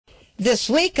This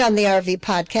week on the RV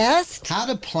Podcast, how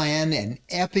to plan an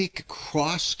epic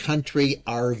cross-country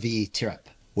RV trip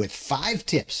with 5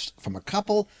 tips from a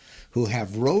couple who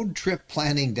have road trip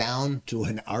planning down to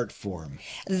an art form.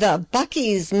 The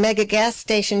Buc-ee's mega gas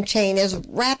station chain is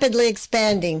rapidly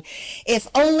expanding. If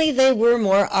only they were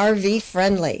more RV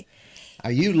friendly.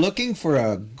 Are you looking for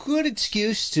a good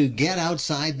excuse to get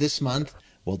outside this month?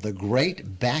 Well, the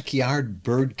great backyard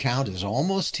bird count is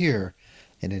almost here,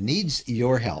 and it needs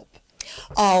your help.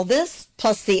 All this,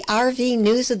 plus the RV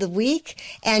news of the week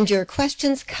and your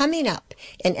questions coming up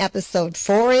in episode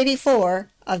 484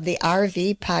 of the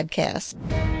RV Podcast.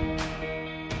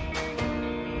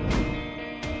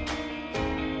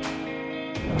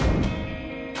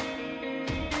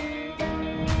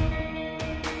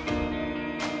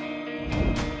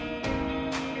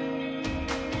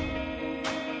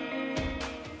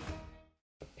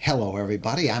 Hello,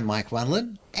 everybody. I'm Mike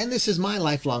Wendland, and this is my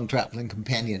lifelong traveling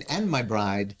companion and my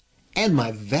bride and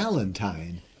my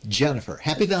Valentine, Jennifer.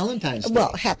 Happy Valentine's Day.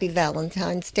 Well, happy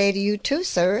Valentine's Day to you too,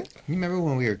 sir. You remember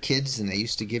when we were kids and they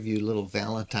used to give you little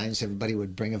Valentines? Everybody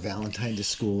would bring a Valentine to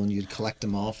school and you'd collect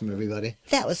them all from everybody.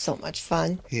 That was so much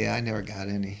fun. Yeah, I never got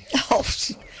any. Oh,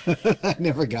 I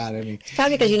never got any. it's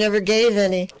probably because you never gave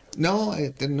any. No,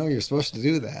 I didn't know you were supposed to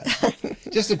do that.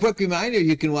 Just a quick reminder,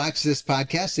 you can watch this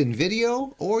podcast in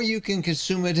video or you can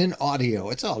consume it in audio.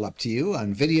 It's all up to you.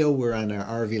 On video, we're on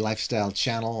our RV Lifestyle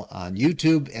channel on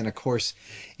YouTube. And, of course,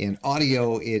 in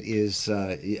audio, it is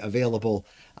available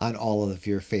on all of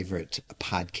your favorite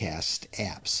podcast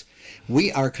apps.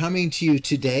 We are coming to you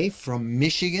today from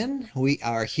Michigan. We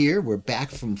are here. We're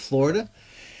back from Florida.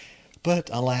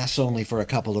 But alas, only for a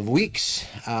couple of weeks.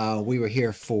 We were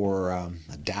here for a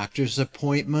doctor's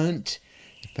appointment.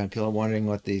 If people are wondering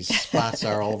what these spots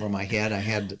are all over my head, I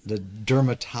had the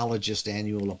dermatologist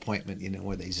annual appointment,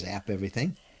 where they zap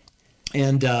everything.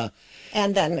 And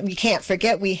then we can't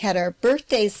forget we had our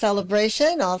birthday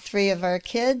celebration, all 3 of our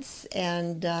kids,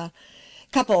 and a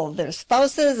couple of their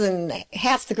spouses, and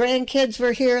half the grandkids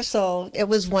were here, so it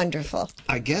was wonderful.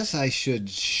 I guess I should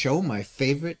show my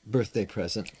favorite birthday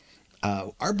present.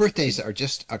 Our birthdays are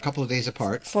just a couple of days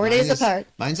apart. 4 days apart.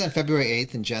 Mine's on February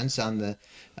 8th, and Jen's on the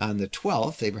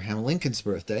 12th, Abraham Lincoln's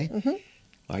birthday. Mm-hmm.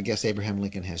 Well, I guess Abraham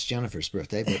Lincoln has Jennifer's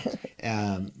birthday,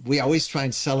 but we always try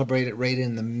and celebrate it right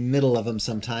in the middle of them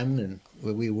sometime, and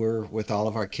we were with all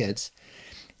of our kids.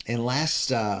 And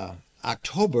last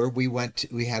October, we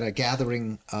had a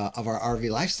gathering of our RV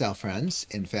Lifestyle friends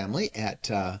and family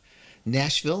at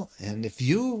Nashville, and if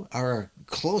you are a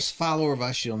close follower of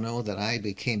us, you'll know that I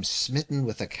became smitten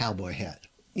with a cowboy hat.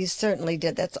 You certainly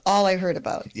did. That's all I heard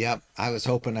about. Yep, I was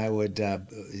hoping I would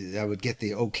get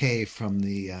the okay from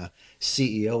the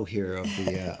CEO here of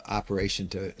the operation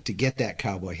to get that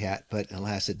cowboy hat, but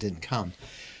alas, it didn't come.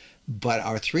 But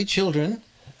our 3 children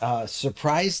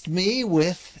surprised me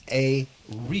with a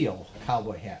real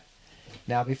cowboy hat.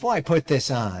 Now, before I put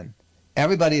this on,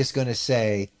 everybody is going to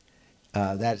say,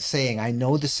 that saying, I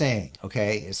know the saying,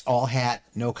 okay? It's all hat,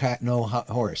 no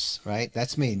horse, right?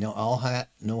 That's me. No, all hat,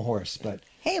 no horse. But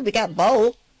hey, we got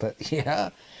Bo. But yeah,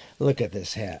 look at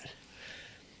this hat.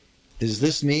 Is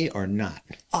this me or not?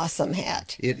 Awesome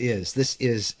hat. It is. This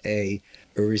is a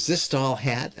Resistol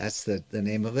hat. That's the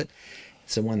name of it.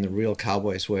 It's the one the real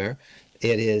cowboys wear.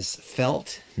 It is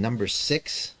felt number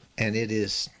 6, and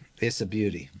it's a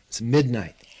beauty. It's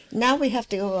midnight. Now we have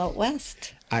to go out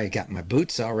west. I got my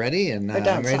boots already, and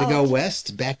I'm ready to go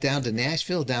west, back down to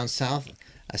Nashville, down south.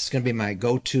 It's going to be my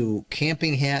go-to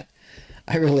camping hat.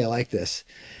 I really like this.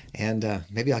 And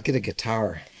maybe I'll get a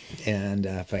guitar and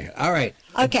play it. All right.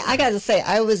 Okay, I got to say,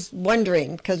 I was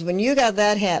wondering, because when you got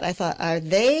that hat, I thought, are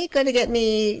they going to get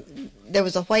me? There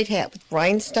was a white hat with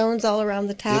rhinestones all around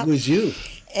the top. It was you.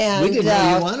 And we didn't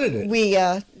know you wanted it. We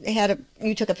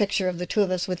you took a picture of the 2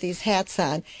 of us with these hats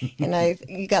on, and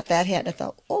you got that hat, and I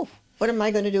thought, oh, what am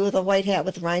I going to do with a white hat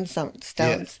with rhinestones?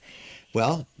 Yeah.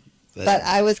 Well, but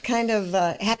I was kind of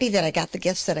happy that I got the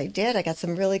gifts that I did. I got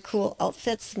some really cool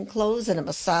outfits and clothes and a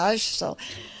massage, so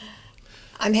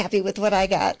I'm happy with what I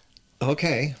got.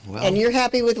 Okay, well. And you're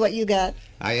happy with what you got?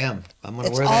 I am. I'm going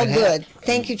to wear that hat. It's all good.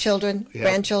 Thank you, children,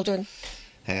 grandchildren.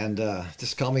 And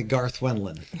just call me Garth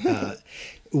Wendland.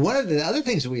 One of the other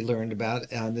things we learned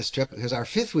about on this trip, because our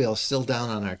 5th wheel is still down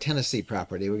on our Tennessee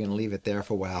property. We're going to leave it there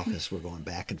for a while because we're going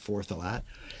back and forth a lot.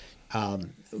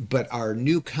 But our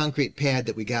new concrete pad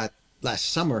that we got last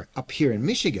summer up here in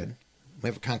Michigan, we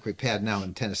have a concrete pad now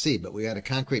in Tennessee, but we got a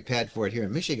concrete pad for it here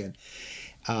in Michigan.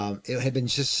 It had been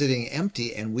just sitting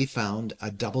empty, and we found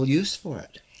a double use for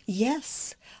it.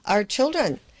 Yes. Our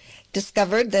children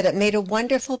discovered that it made a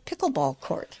wonderful pickleball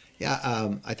court.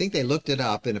 Yeah, I think they looked it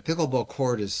up, and a pickleball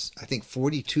court is, I think,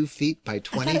 42 feet by I thought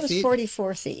 20 it was feet.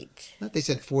 44 feet. I thought they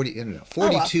said 40, no, no, Oh,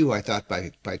 well. 42, I thought,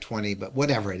 by 20, but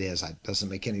whatever it is, it doesn't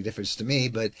make any difference to me.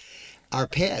 But our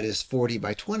pad is 40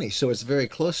 by 20, so it's very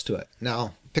close to it.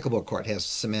 Now, pickleball court has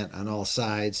cement on all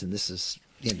sides, and this is,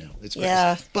 it's great.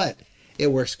 Yeah. But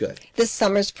it works good. This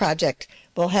summer's project,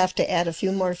 we'll have to add a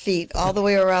few more feet all the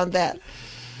way around that.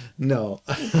 No.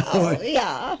 Oh,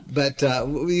 yeah. But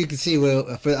you can see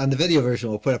on the video version,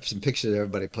 we'll put up some pictures of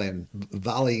everybody playing,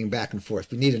 volleying back and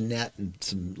forth. We need a net and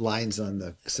some lines on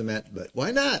the cement, but why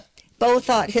not? Bo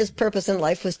thought his purpose in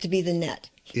life was to be the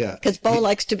net. Yeah. Because Bo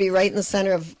likes to be right in the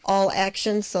center of all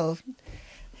action, so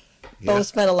Bo Yeah.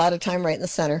 spent a lot of time right in the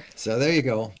center. So there you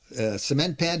go.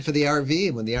 Cement pad for the RV,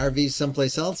 and when the RV is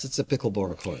someplace else, it's a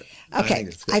pickleball court. Okay,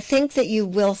 I think that you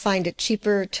will find it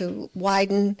cheaper to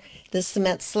widen the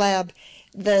cement slab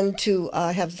than to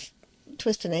have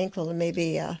twist an ankle and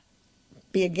maybe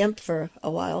be a gimp for a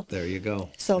while. There you go.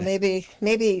 So maybe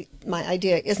my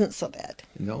idea isn't so bad.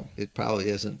 No, it probably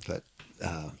isn't, but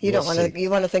You we'll don't want to.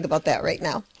 You want to think about that right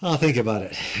now. I'll think about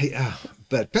it. Yeah.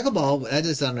 But pickleball, that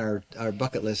is on our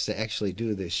bucket list to actually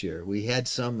do this year. We had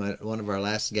some at one of our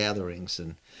last gatherings,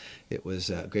 and it was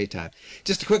a great time.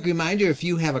 Just a quick reminder, if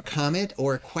you have a comment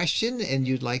or a question and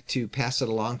you'd like to pass it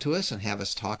along to us and have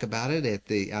us talk about it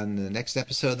on the next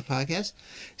episode of the podcast,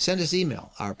 send us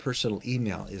email. Our personal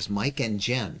email is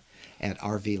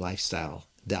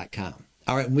mikeandjen@rvlifestyle.com.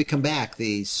 All right, when we come back,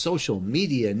 the social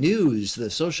media news, the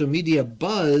social media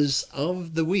buzz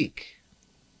of the week.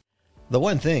 The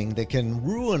one thing that can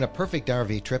ruin a perfect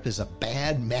RV trip is a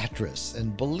bad mattress.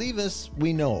 And believe us,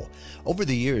 we know. Over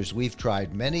the years, we've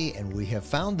tried many, and we have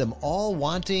found them all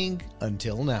wanting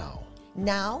until now.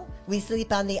 Now we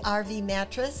sleep on the RV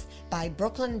mattress by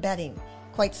Brooklyn Bedding.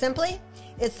 Quite simply,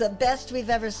 it's the best we've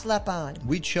ever slept on.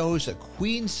 We chose a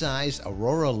queen-size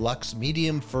Aurora Luxe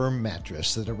medium firm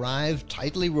mattress that arrived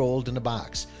tightly rolled in a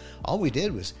box. All we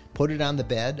did was put it on the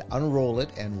bed, unroll it,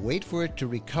 and wait for it to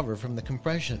recover from the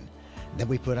compression. Then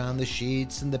we put on the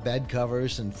sheets and the bed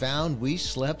covers and found we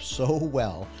slept so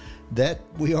well that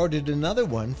we ordered another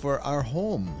one for our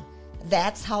home.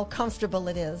 That's how comfortable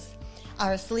it is.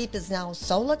 Our sleep is now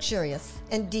so luxurious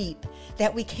and deep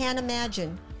that we can't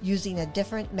imagine using a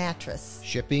different mattress.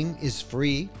 Shipping is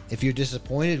free. If you're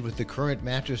disappointed with the current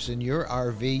mattress in your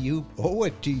RV, you owe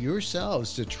it to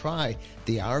yourselves to try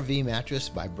the RV mattress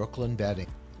by Brooklyn Bedding.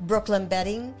 Brooklyn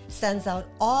Bedding sends out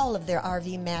all of their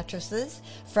RV mattresses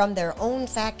from their own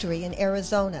factory in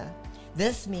Arizona.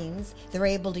 This means they're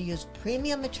able to use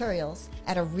premium materials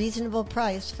at a reasonable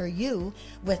price for you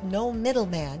with no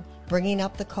middleman bringing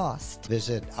up the cost.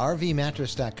 Visit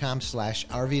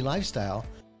rvmattress.com/rvlifestyle.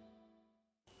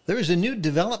 There is a new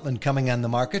development coming on the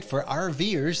market for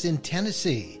RVers in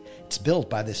Tennessee. It's built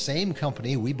by the same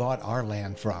company we bought our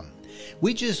land from.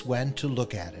 We just went to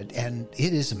look at it, and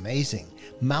it is amazing.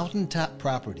 Mountaintop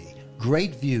property,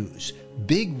 great views,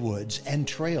 big woods and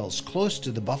trails close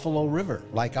to the Buffalo River,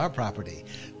 like our property.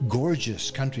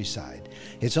 Gorgeous countryside.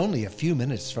 It's only a few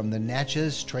minutes from the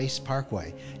Natchez Trace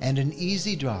Parkway and an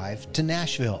easy drive to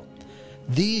Nashville.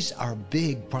 These are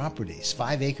big properties,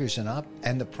 5 acres and up,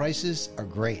 and the prices are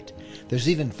great. There's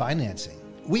even financing.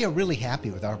 We are really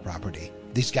happy with our property.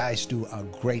 These guys do a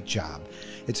great job.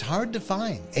 It's hard to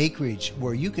find acreage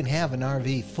where you can have an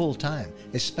RV full time,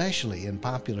 especially in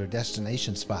popular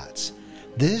destination spots.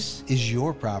 This is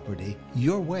your property,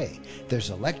 your way. There's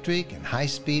electric and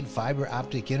high-speed fiber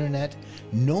optic internet.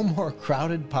 No more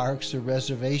crowded parks or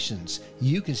reservations.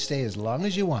 You can stay as long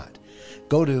as you want.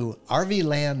 Go to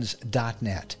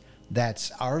rvlands.net.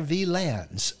 That's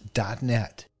rvlands.net.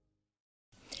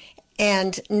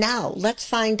 And now let's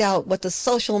find out what the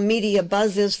social media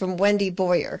buzz is from Wendy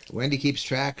Boyer. Wendy keeps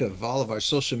track of all of our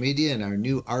social media and our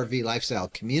new RV lifestyle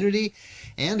community,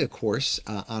 and of course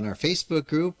on our Facebook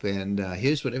group. And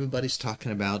here's what everybody's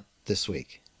talking about this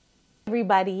week.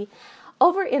 Everybody,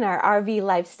 over in our RV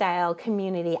lifestyle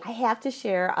community, I have to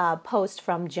share a post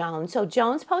from Joan. So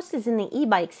Joan's post is in the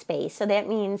e-bike space. So that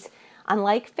means,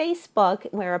 unlike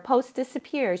Facebook, where a post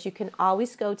disappears, you can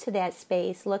always go to that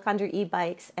space, look under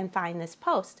e-bikes, and find this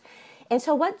post. And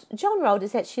so what Joan wrote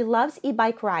is that she loves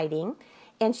e-bike riding,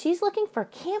 and she's looking for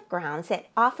campgrounds that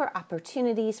offer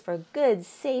opportunities for good,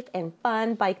 safe, and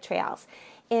fun bike trails.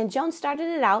 And Joan started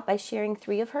it out by sharing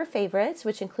 3 of her favorites,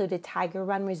 which included Tiger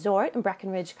Run Resort in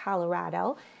Breckenridge,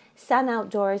 Colorado, Sun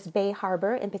Outdoors Bay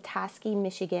Harbor in Petoskey,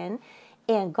 Michigan,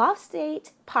 and Gulf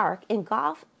State Park in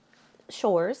Gulf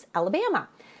Shores, Alabama.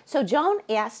 So Joan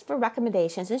asked for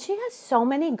recommendations, and she has so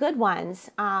many good ones.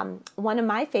 One of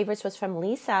my favorites was from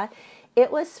Lisa,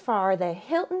 It was for the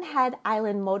Hilton Head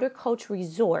Island Motor Coach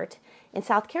Resort in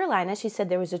South Carolina. She said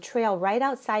there was a trail right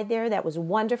outside there that was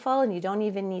wonderful, and you don't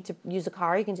even need to use a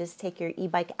car. You can just take your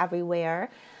e-bike everywhere.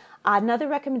 Another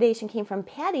recommendation came from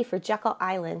Patty for Jekyll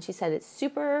Island. She said it's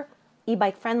super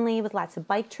e-bike friendly with lots of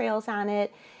bike trails on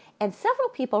it. And several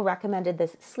people recommended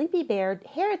this Sleepy Bear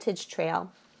Heritage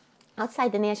Trail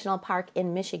outside the national park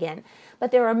in Michigan.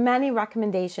 But there are many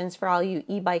recommendations for all you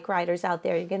e-bike riders out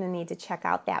there. You're going to need to check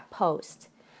out that post.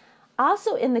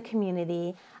 Also in the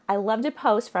community, I loved a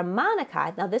post from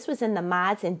Monica. Now this was in the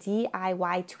mods and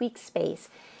DIY tweak space.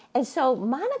 And so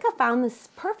Monica found this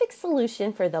perfect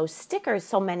solution for those stickers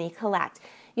so many collect.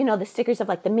 You know, the stickers of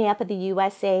like the map of the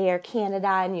USA or Canada,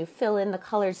 and you fill in the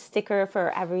colored sticker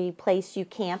for every place you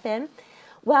camp in.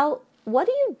 Well, what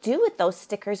do you do with those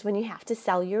stickers when you have to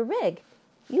sell your rig?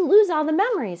 You lose all the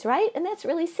memories, right? And that's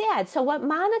really sad. So what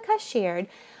Monica shared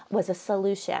was a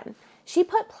solution. She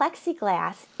put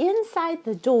plexiglass inside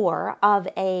the door of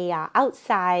a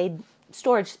outside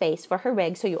storage space for her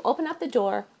rig. So you open up the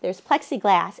door, there's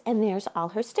plexiglass, and there's all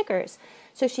her stickers.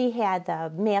 So she had the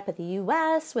map of the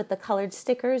U.S. with the colored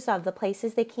stickers of the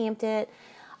places they camped at.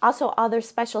 Also other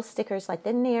special stickers like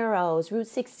the Narrows, Route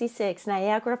 66,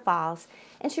 Niagara Falls.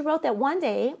 And she wrote that one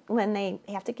day when they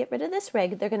have to get rid of this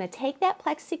rig, they're going to take that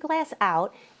plexiglass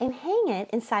out and hang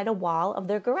it inside a wall of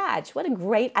their garage. What a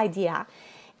great idea.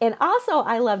 And also,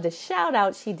 I loved a shout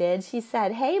out she did. She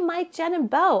said, "Hey, Mike, Jen, and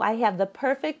Bo, I have the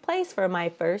perfect place for my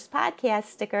first podcast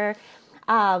sticker."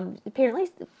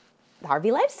 Apparently,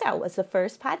 RV Lifestyle was the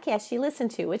first podcast she listened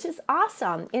to, which is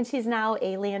awesome. And she's now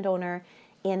a landowner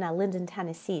in Linden,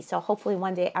 Tennessee. So hopefully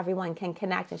one day everyone can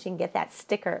connect and she can get that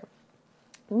sticker.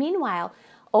 Meanwhile,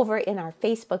 over in our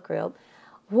Facebook group,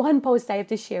 one post I have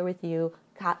to share with you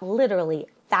got literally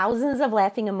thousands of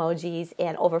laughing emojis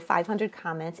and over 500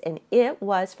 comments, and it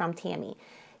was from Tammy.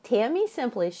 Tammy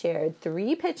simply shared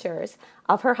 3 pictures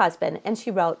of her husband, and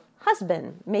she wrote,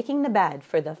 "Husband making the bed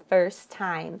for the first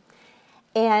time."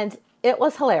 And it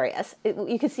was hilarious.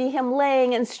 You could see him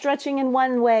laying and stretching in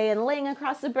one way and laying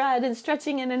across the bed and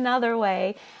stretching in another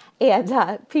way.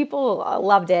 And people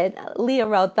loved it. Leah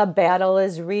wrote, "The battle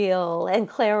is real." And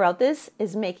Claire wrote, "This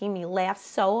is making me laugh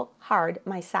so hard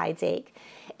my sides ache."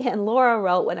 And Laura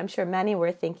wrote what I'm sure many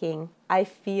were thinking, "I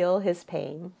feel his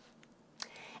pain."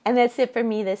 And that's it for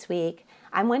me this week.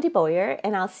 I'm Wendy Boyer,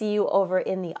 and I'll see you over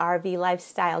in the RV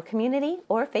Lifestyle community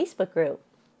or Facebook group.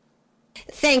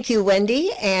 Thank you,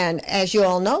 Wendy. And as you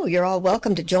all know, you're all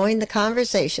welcome to join the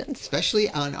conversations. Especially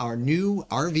on our new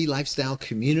RV Lifestyle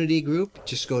community group.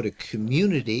 Just go to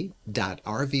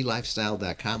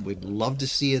community.rvlifestyle.com. We'd love to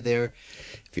see you there.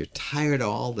 If you're tired of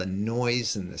all the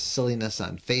noise and the silliness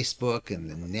on Facebook and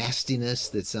the nastiness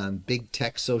that's on big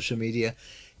tech social media,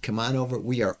 come on over.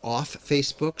 We are off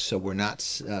Facebook, so we're not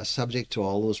subject to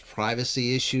all those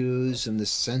privacy issues and the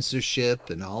censorship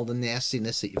and all the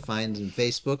nastiness that you find in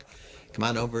Facebook. Come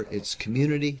on over. It's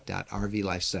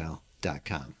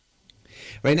community.rvlifestyle.com.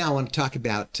 Right now, I want to talk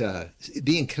about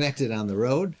being connected on the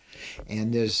road,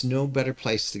 and there's no better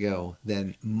place to go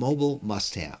than Mobile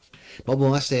Must Have. Mobile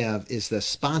Must Have is the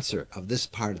sponsor of this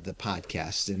part of the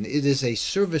podcast, and it is a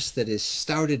service that is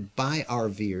started by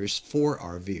RVers for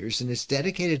RVers, and it's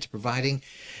dedicated to providing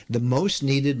the most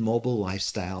needed mobile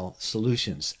lifestyle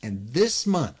solutions. And this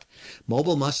month,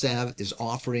 Mobile Must Have is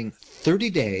offering 30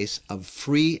 days of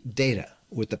free data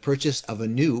with the purchase of a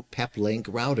new PepLink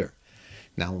router.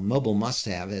 Now, Mobile Must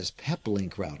Have has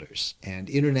PepLink routers and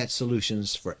internet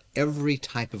solutions for every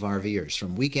type of RVers,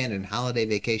 from weekend and holiday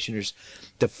vacationers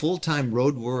to full-time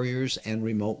road warriors and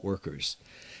remote workers.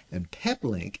 And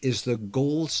PepLink is the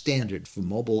gold standard for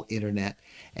mobile internet,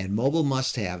 and Mobile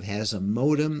Must Have has a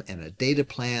modem and a data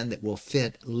plan that will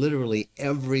fit literally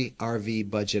every RV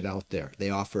budget out there. They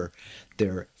offer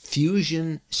their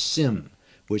Fusion SIM,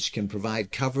 which can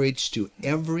provide coverage to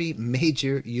every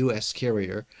major U.S.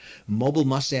 carrier. Mobile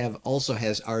Must Have also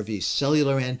has RV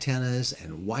cellular antennas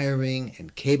and wiring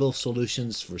and cable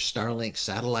solutions for Starlink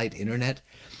satellite internet.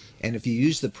 And if you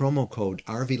use the promo code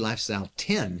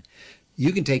RVLifestyle10,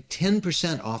 you can take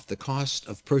 10% off the cost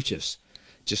of purchase.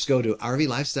 Just go to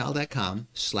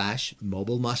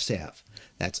rvlifestyle.com/mobile-must-have.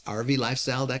 That's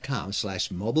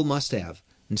rvlifestyle.com/mobile-must-have.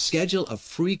 And schedule a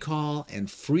free call and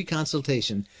free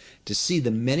consultation to see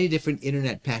the many different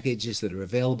internet packages that are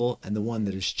available and the one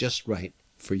that is just right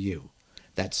for you.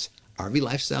 That's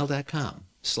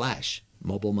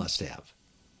rvlifestyle.com/mobile-must-have.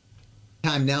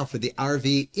 Time now for the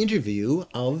RV interview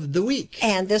of the week.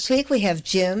 And this week we have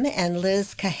Jim and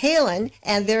Liz Cahalan,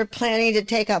 and they're planning to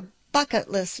take a bucket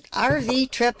list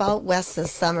RV trip out west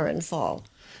this summer and fall.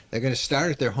 They're going to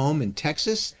start at their home in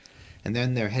Texas. And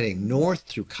then they're heading north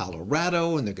through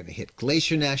Colorado, and they're going to hit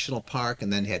Glacier National Park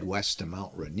and then head west to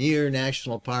Mount Rainier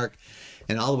National Park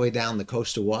and all the way down the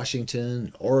coast of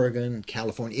Washington, Oregon,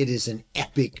 California. It is an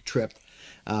epic trip.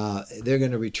 They're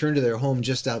going to return to their home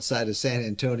just outside of San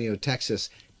Antonio, Texas.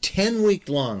 10-week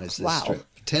long is this trip.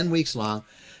 10 weeks long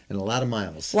and a lot of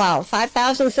miles. Wow,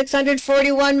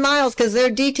 5,641 miles because they're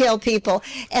detail people.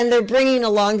 And they're bringing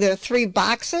along their 3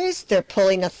 boxers. They're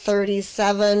pulling a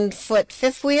 37-foot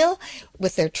fifth wheel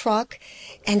with their truck.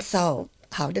 And so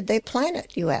how did they plan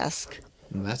it, you ask?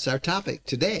 And that's our topic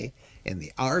today in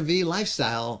the RV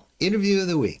Lifestyle Interview of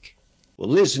the Week. Well,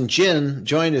 Liz and Jen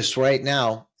join us right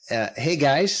now. Hey,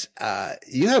 guys,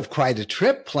 you have quite a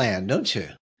trip planned, don't you?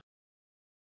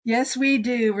 Yes, we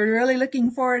do. We're really looking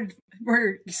forward.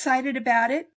 We're excited about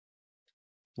it.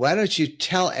 Why don't you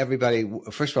tell everybody,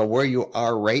 first of all, where you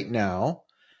are right now,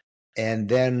 and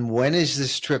then when is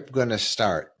this trip going to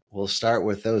start? We'll start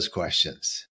with those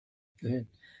questions. Go ahead.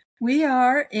 We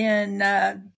are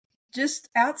in just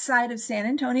outside of San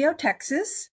Antonio,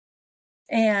 Texas,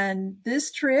 and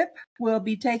this trip will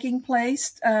be taking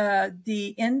place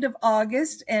the end of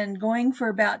August and going for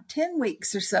about 10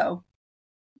 weeks or so.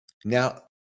 Now,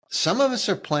 some of us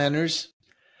are planners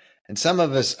and some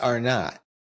of us are not.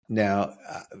 Now,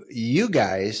 you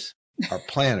guys are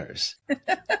planners.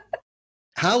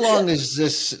 How long is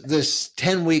this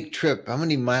 10-week trip? How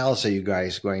many miles are you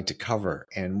guys going to cover,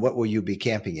 and what will you be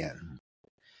camping in?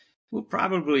 We'll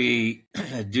probably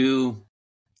do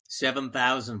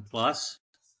 7,000 plus.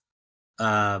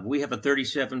 We have a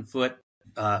 37-foot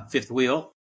fifth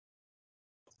wheel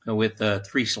with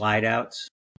 3 slide outs.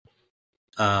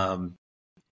 Can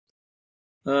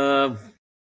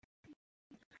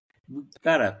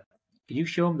you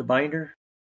show them the binder?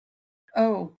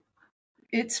 Oh,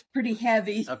 it's pretty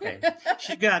heavy. Okay.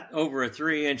 She got over a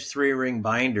 3-inch 3-ring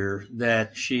binder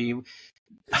that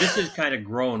this is kind of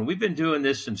grown. We've been doing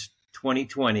this since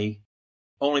 2020,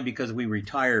 only because we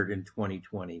retired in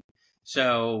 2020.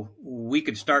 So we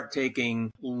could start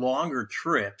taking longer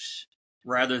trips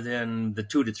rather than the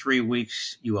 2 to 3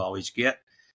 weeks you always get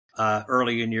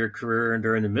early in your career and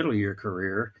during the middle of your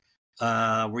career,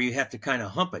 where you have to kind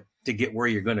of hump it to get where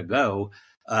you're going to go,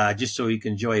 just so you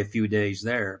can enjoy a few days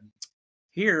there.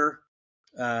 Here,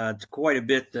 it's quite a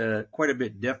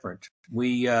bit different.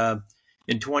 We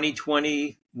in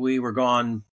 2020 we were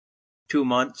gone 2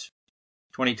 months.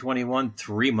 2021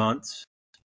 3 months.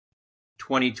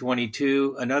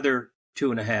 2022 another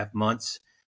 2.5 months,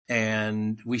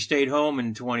 and we stayed home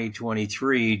in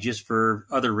 2023 just for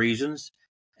other reasons.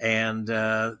 And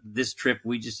this trip,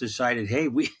 we just decided, hey,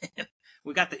 we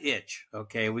got the itch.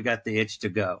 Okay, we got the itch to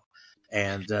go,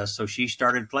 and so she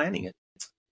started planning it.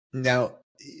 Now,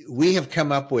 we have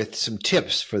come up with some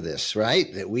tips for this,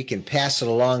 right? That we can pass it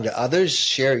along to others,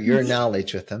 share your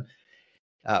knowledge with them.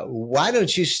 Why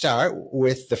don't you start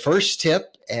with the first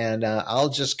tip, and I'll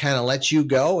just kind of let you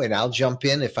go, and I'll jump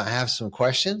in if I have some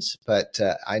questions. But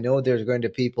I know there's going to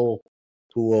be people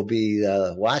who will be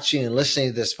watching and listening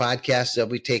to this podcast. They'll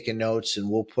be taking notes, and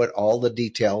we'll put all the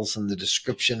details in the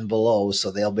description below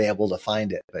so they'll be able to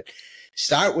find it. But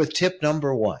start with tip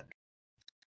number 1.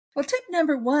 Well, tip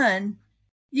number 1,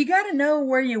 you got to know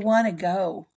where you want to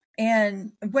go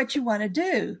and what you want to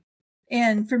do.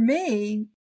 And for me,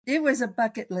 it was a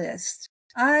bucket list.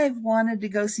 I've wanted to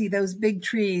go see those big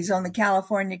trees on the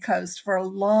California coast for a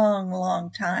long,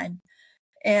 long time.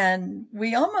 And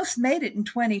we almost made it in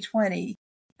 2020.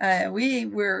 We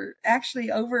were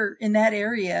actually over in that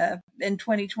area in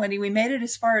 2020. We made it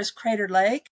as far as Crater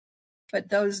Lake, but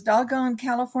those doggone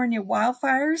California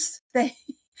wildfires,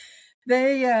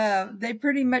 they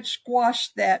pretty much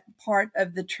squashed that part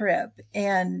of the trip.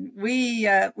 And we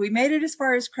made it as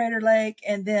far as Crater Lake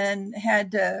and then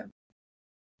had to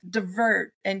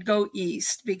divert and go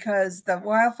east because the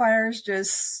wildfires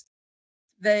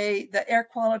the air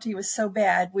quality was so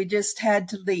bad. We just had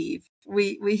to leave.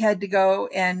 We had to go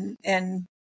and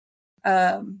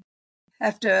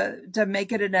have to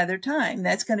make it another time.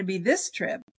 That's going to be this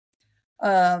trip.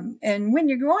 And when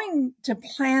you're going to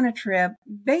plan a trip,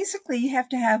 basically you have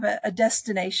to have a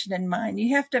destination in mind.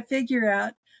 You have to figure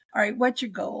out, all right, what's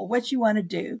your goal, what you want to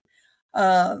do.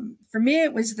 For me,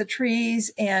 it was the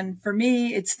trees, and for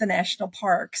me, it's the national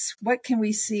parks. What can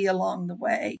we see along the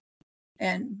way?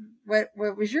 And what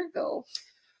was your goal?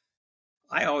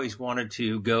 I always wanted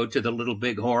to go to the Little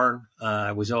Bighorn.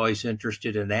 I was always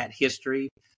interested in that history.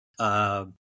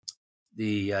 The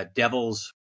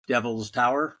Devil's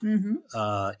Tower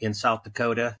in South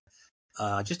Dakota.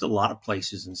 Just a lot of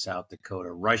places in South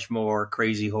Dakota. Rushmore,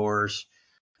 Crazy Horse,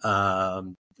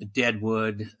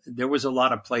 Deadwood. There was a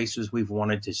lot of places we've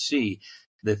wanted to see.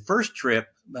 The first trip,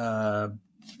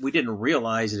 we didn't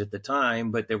realize it at the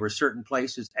time, but there were certain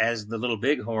places, as the Little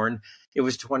Bighorn, it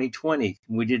was 2020.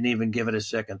 We didn't even give it a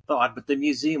second thought, but the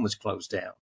museum was closed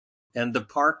down. And the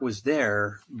park was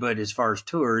there, but as far as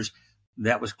tours,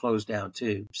 that was closed down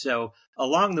too. So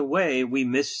along the way, we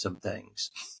missed some things.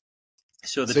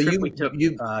 So the So trip we took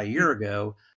a year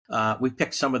ago, we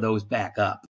picked some of those back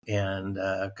up and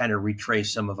kind of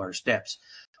retraced some of our steps.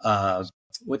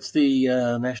 What's the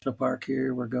national park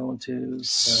here we're going to?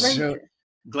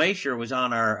 Glacier was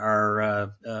on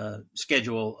our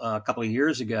schedule a couple of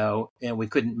years ago, and we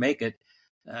couldn't make it.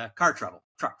 Truck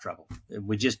trouble.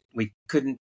 We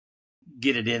couldn't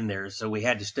get it in there, so we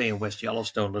had to stay in West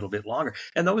Yellowstone a little bit longer.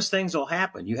 And those things will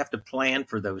happen. You have to plan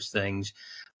for those things.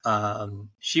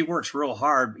 She works real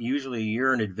hard, usually a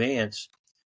year in advance,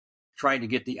 trying to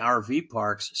get the RV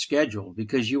parks scheduled,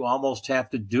 because you almost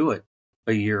have to do it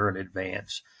a year in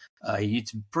advance.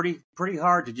 It's pretty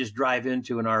hard to just drive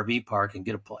into an RV park and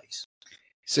get a place.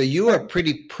 So you are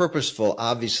pretty purposeful,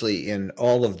 obviously, in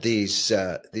all of these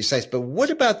sites. But what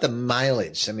about the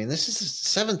mileage? I mean, this is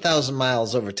 7,000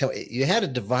 miles over 10. You had to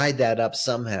divide that up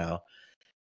somehow.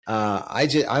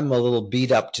 I'm a little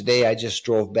beat up today. I just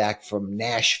drove back from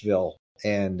Nashville,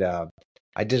 and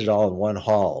I did it all in one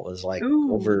haul. It was like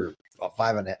over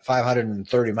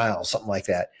 530 miles, something like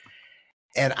that.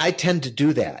 And I tend to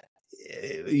do that.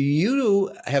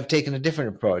 You have taken a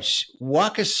different approach.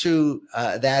 Walk us through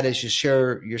that as you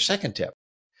share your second tip.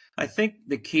 I think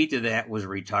the key to that was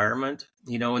retirement.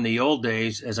 In the old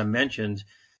days, as I mentioned,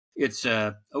 it's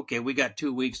okay, we got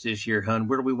 2 weeks this year, hon.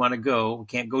 Where do we want to go? We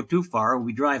can't go too far. We'll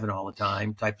be driving all the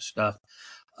time type of stuff.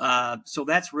 So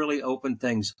that's really opened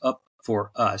things up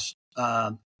for us.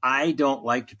 I don't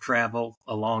like to travel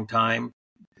a long time.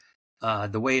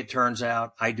 The way it turns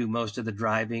out, I do most of the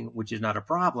driving, which is not a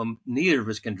problem. Neither of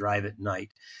us can drive at night.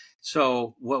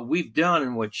 So what we've done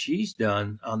and what she's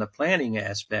done on the planning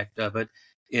aspect of it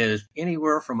is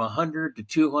anywhere from 100 to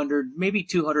 200, maybe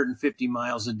 250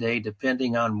 miles a day,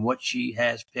 depending on what she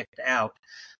has picked out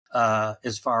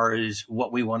as far as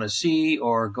what we want to see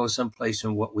or go someplace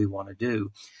and what we want to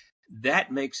do.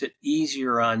 That makes it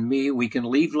easier on me. We can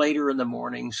leave later in the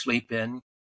morning, sleep in,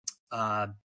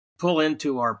 pull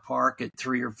into our park at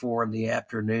 3 or 4 in the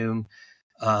afternoon.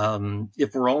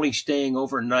 If we're only staying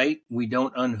overnight, we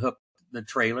don't unhook the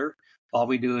trailer. All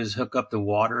we do is hook up the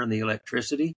water and the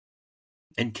electricity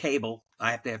and cable.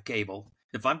 I have to have cable.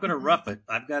 If I'm going to rough it,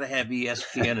 I've got to have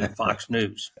ESPN and Fox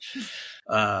News.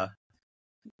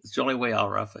 It's the only way I'll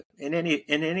rough it. In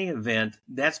any event,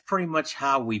 that's pretty much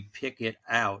how we pick it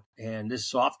out. And this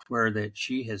software that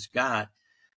she has got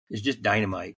is just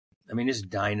dynamite. I mean, it's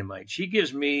dynamite. She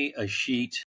gives me a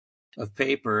sheet of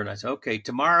paper, and I say, okay,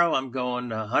 tomorrow I'm going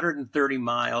 130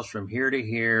 miles from here to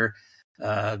here.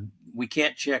 We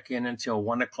can't check in until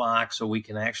 1 o'clock, so we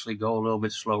can actually go a little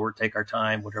bit slower, take our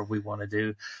time, whatever we want to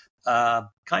do.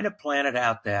 Kind of plan it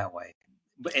out that way.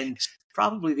 And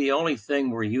probably the only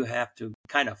thing where you have to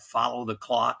kind of follow the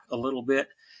clock a little bit,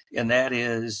 and that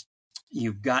is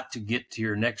you've got to get to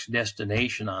your next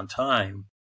destination on time,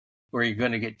 where you're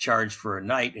going to get charged for a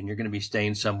night and you're going to be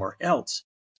staying somewhere else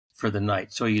for the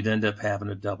night. So you'd end up having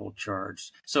a double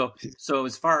charge. So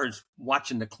as far as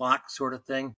watching the clock sort of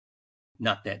thing,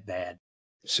 not that bad.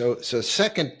 So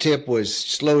second tip was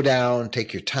slow down,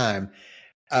 take your time.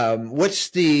 What's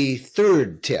the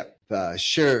third tip?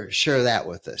 Share that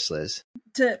with us, Liz.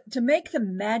 To make the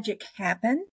magic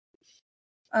happen,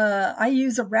 I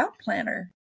use a route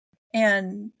planner,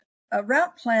 and a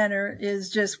route planner is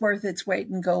just worth its weight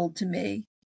in gold to me,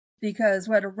 because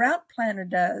what a route planner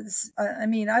does,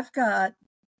 I've got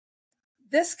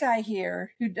this guy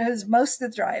here who does most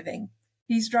of the driving.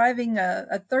 He's driving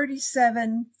a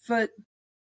 37-foot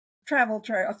travel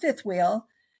trailer, a fifth wheel,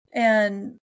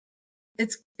 and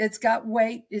it's got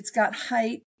weight, it's got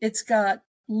height, it's got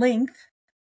length,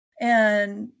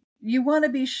 and you want to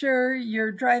be sure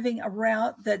you're driving a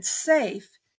route that's safe.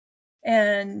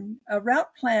 And a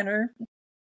route planner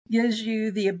gives you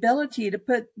the ability to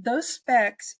put those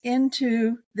specs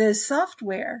into this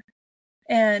software,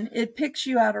 and it picks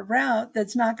you out a route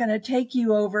that's not going to take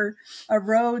you over a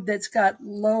road that's got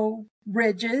low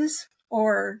ridges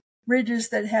or ridges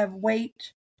that have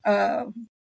weight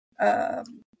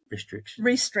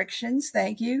restrictions.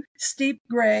 Thank you. Steep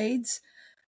grades,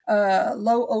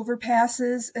 low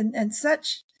overpasses, and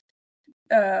such,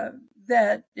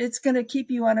 that it's going to keep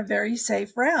you on a very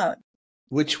safe route.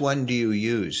 Which one do you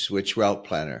use? Which route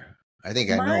planner? I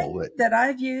think I know. Mine that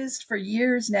I've used for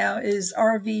years now is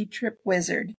RV Trip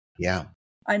Wizard. Yeah.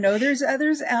 I know there's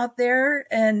others out there,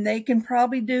 and they can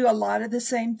probably do a lot of the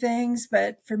same things,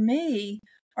 but for me,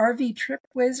 RV Trip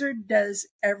Wizard does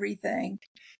everything.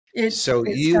 So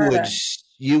It's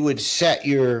you got would set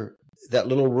that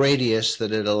little radius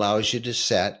that it allows you to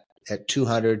set at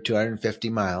 200, 250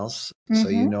 miles. So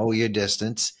you know your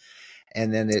distance,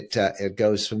 and then it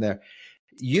goes from there.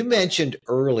 You mentioned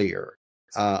earlier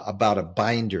about a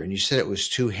binder, and you said it was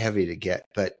too heavy to get,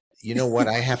 but you know what?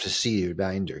 I have to see your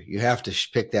binder. You have to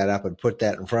pick that up and put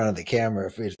that in front of the camera.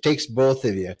 If it takes both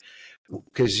of you,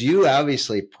 because you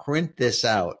obviously print this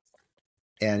out.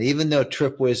 And even though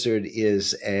Trip Wizard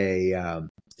is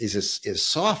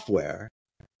software,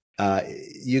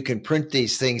 you can print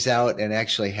these things out and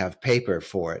actually have paper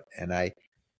for it. And I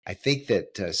think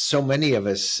that so many of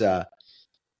us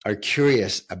are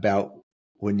curious about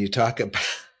when you talk about.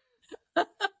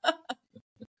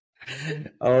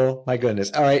 Oh my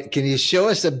goodness! All right, can you show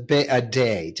us a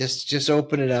day? Just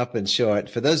open it up and show it.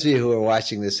 For those of you who are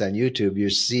watching this on YouTube, you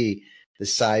see the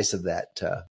size of that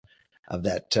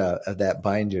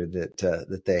binder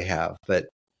that they have. But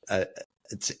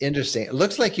it's interesting. It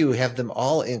looks like you have them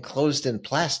all enclosed in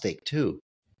plastic too.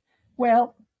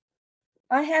 Well,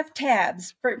 I have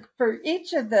tabs for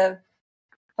each of the.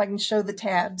 If I can show the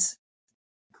tabs.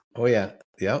 Oh yeah,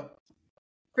 yep.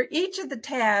 For each of the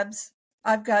tabs,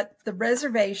 I've got the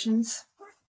reservations.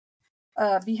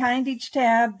 Behind each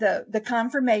tab, the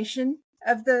confirmation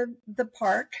of the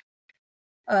park,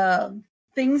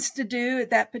 things to do at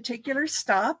that particular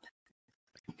stop.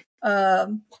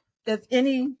 If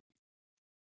any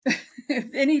if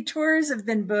any tours have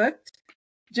been booked,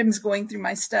 Jim's going through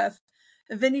my stuff.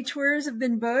 If any tours have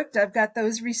been booked, I've got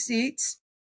those receipts.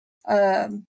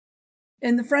 In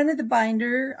the front of the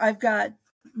binder, I've got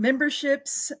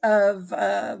memberships of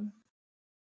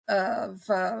I've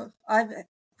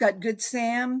got Good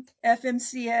Sam,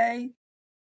 FMCA,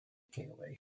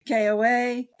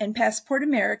 KOA, and Passport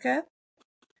America,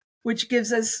 which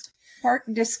gives us park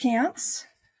discounts.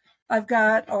 I've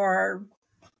got our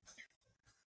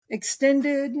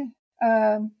extended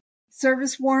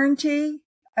service warranty,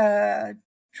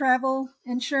 travel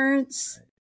insurance.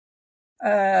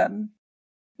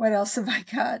 What else have I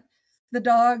got? The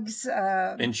dog's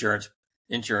insurance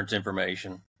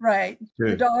information. Right.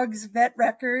 Good. The dog's vet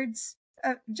records.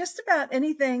 Just about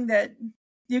anything that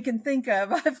you can think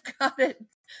of, I've got it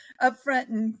up front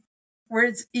and where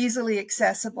it's easily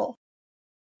accessible.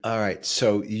 All right.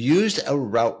 So used a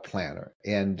route planner,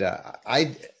 and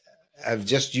I've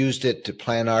just used it to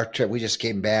plan our trip. We just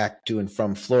came back to and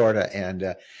from Florida,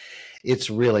 and it's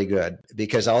really good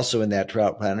because also in that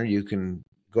route planner, you can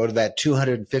go to that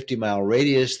 250-mile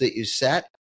radius that you set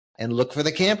and look for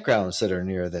the campgrounds that are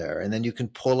near there. And then you can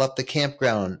pull up the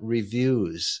campground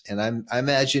reviews. And I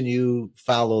imagine you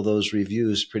follow those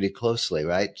reviews pretty closely,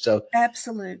 right? So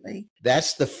absolutely.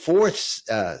 That's the fourth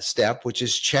step, which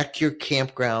is check your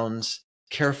campgrounds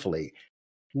carefully.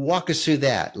 Walk us through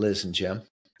that, Liz and Jim.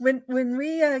 When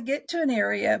we get to an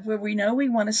area where we know we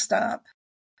want to stop,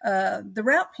 the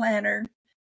route planner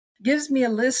gives me a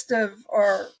list of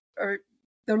or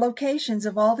the locations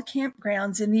of all the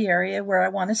campgrounds in the area where I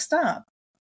want to stop.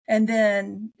 And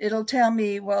then it'll tell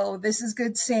me, well, this is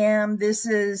Good Sam, this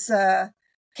is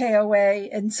KOA,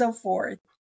 and so forth.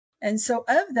 And so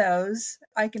of those,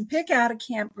 I can pick out a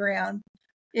campground.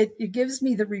 It gives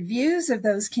me the reviews of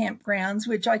those campgrounds,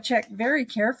 which I check very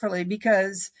carefully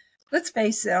because, let's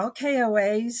face it, all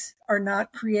KOAs are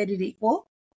not created equal.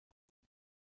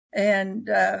 And,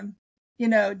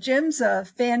 Jim's a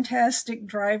fantastic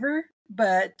driver,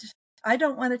 but I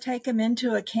don't want to take him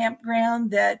into a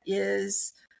campground that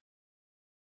is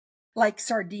like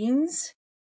sardines.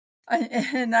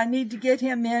 And I need to get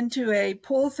him into a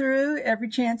pull through every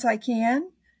chance I can.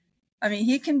 I mean,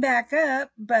 he can back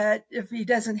up, but if he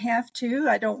doesn't have to,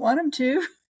 I don't want him to.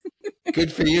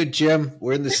 Good for you, Jim.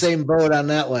 We're in the same boat on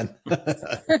that one.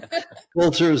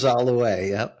 Pull throughs all the way.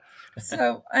 Yep.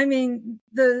 So, I mean,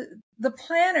 the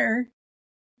planner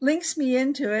links me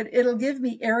into it. It'll give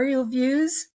me aerial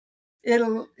views.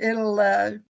 It'll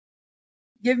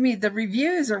give me, the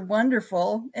reviews are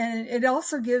wonderful. And it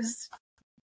also gives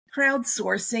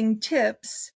crowdsourcing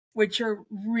tips, which are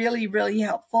really, really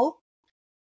helpful.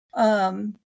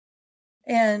 With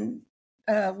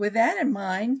that in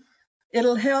mind,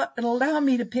 it'll allow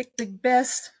me to pick the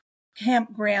best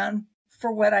campground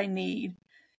for what I need.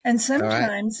 And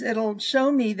sometimes it'll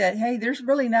show me that, hey, there's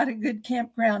really not a good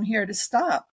campground here to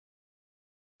stop.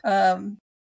 And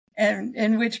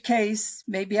in which case,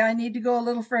 maybe I need to go a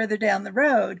little further down the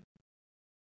road.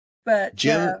 But,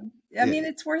 Jim, I mean,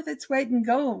 it's worth its weight in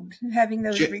gold having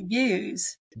those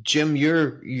reviews. Jim,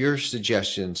 your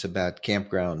suggestions about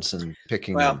campgrounds and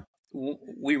picking them.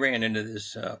 We ran into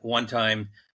this one time,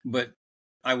 but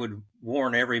I would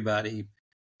warn everybody,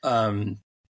 um,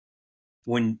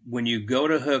 when you go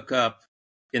to hook up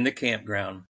in the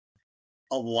campground,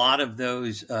 a lot of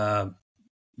those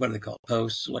what are they called?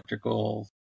 Posts, electrical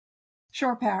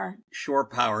Shore power. shore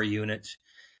power units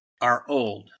are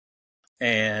old,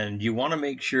 and you want to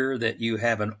make sure that you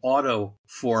have an auto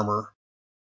former,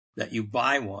 that you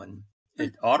buy one.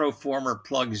 An auto former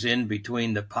plugs in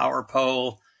between the power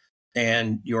pole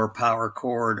and your power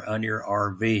cord on your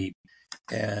RV,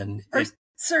 and Or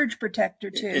surge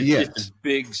protector too. it's just a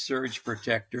big surge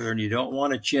protector, and you don't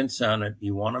want a chintz on it.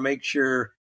 You want to make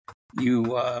sure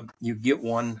you get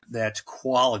one that's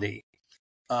quality.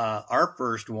 Our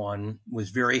first one was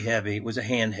very heavy. It was a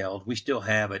handheld. We still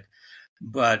have it,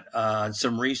 but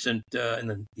some recent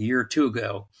in a year or two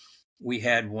ago, we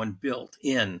had one built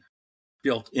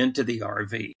into the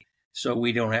RV, so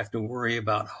we don't have to worry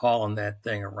about hauling that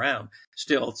thing around.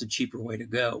 Still, it's a cheaper way to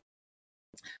go.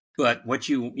 But what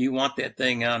you want that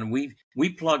thing on? We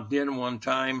plugged in one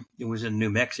time. It was in New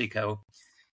Mexico,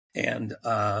 and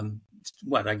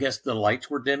I guess the lights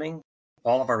were dimming.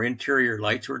 All of our interior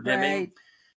lights were dimming. Right.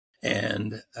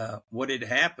 And what had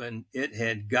happened, it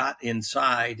had got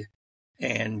inside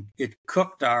and it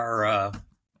cooked our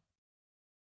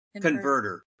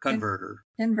converter.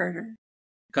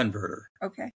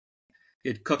 Okay.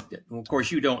 It cooked it. Well, of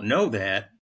course, you don't know that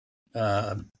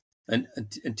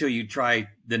until you try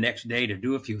the next day to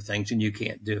do a few things, and you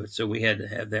can't do it. So we had to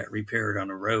have that repaired on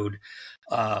the road.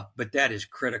 But that is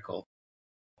critical.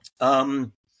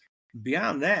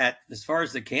 Beyond that, as far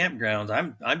as the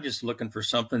campgrounds, I'm just looking for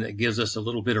something that gives us a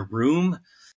little bit of room.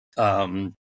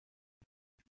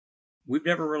 We've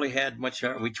never really had much.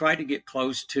 We try to get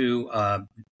close to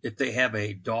if they have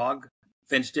a dog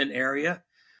fenced-in area.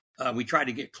 We try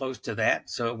to get close to that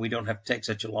so we don't have to take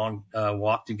such a long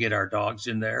walk to get our dogs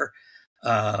in there.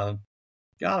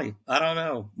 Golly, I don't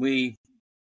know. We're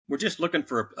just looking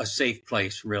for a safe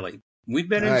place, really. We've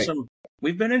been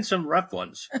in some rough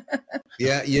ones.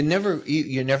 Yeah, you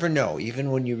never know, even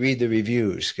when you read the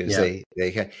reviews, because they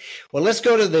can. Well, let's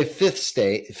go to the fifth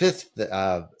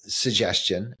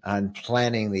suggestion on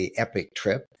planning the epic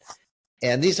trip.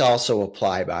 And these also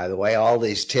apply, by the way. All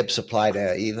these tips apply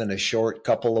to even a short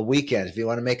couple of weekends. If you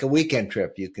want to make a weekend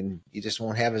trip, you just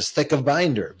won't have as thick of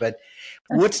binder. But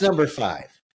what's number 5?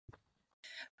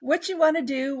 What you want to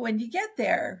do when you get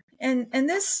there. And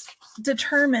this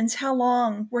determines how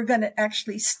long we're going to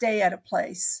actually stay at a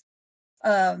place.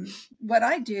 What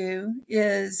I do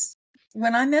is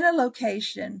when I'm in a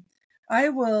location, I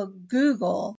will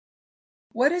Google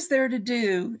what is there to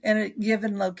do in a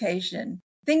given location,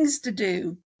 things to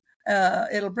do.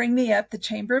 It'll bring me up the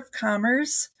Chamber of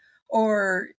Commerce,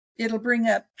 or it'll bring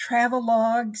up travel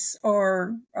logs,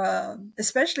 or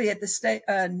especially at the state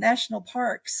national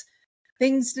parks,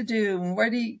 things to do.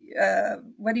 What do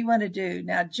you want to do?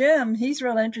 Now, Jim, he's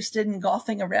real interested in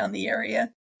golfing around the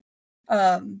area.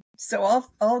 So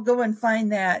I'll go and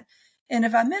find that. And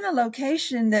if I'm in a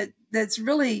location that's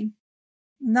really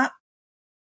not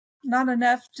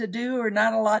enough to do or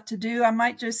not a lot to do, I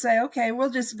might just say, okay, we'll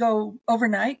just go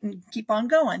overnight and keep on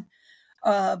going.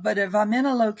 But if I'm in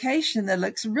a location that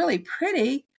looks really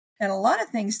pretty and a lot of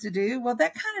things to do, well,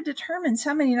 that kind of determines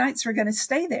how many nights we're going to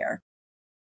stay there.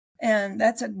 And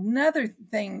that's another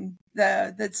thing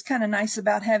that's kind of nice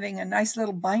about having a nice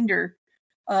little binder.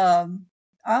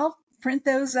 I'll print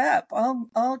those up.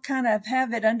 I'll kind of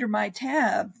have it under my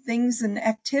tab, things and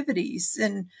activities,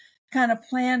 and kind of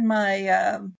plan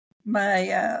my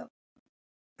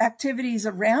activities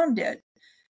around it,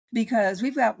 because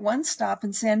we've got one stop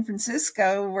in San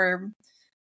Francisco where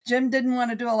Jim didn't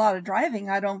want to do a lot of driving.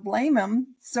 I don't blame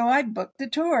him. So I booked a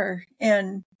tour,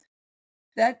 and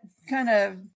that kind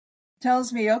of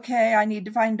tells me, okay, I need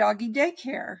to find doggy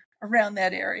daycare around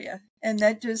that area. And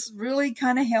that just really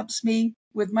kind of helps me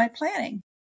with my planning.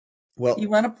 Well, you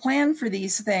want to plan for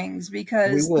these things,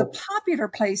 because the popular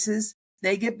places,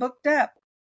 they get booked up.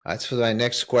 That's for my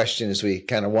next question as we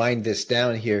kind of wind this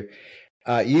down here.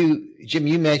 Jim,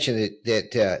 you mentioned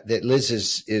that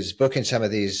Liz is booking some of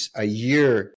these a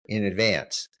year in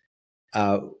advance.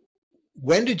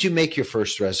 When did you make your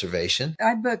first reservation?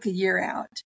 I book a year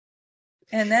out.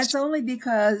 And that's only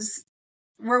because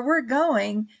where we're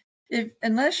going,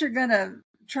 unless you're going to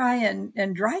try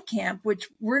and dry camp, which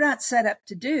we're not set up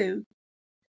to do,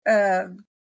 if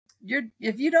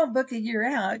you don't book a year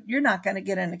out, you're not going to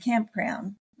get in a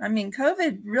campground. I mean,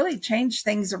 COVID really changed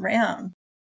things around,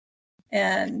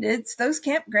 and those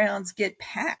campgrounds get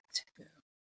packed.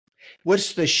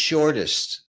 What's the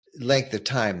shortest length of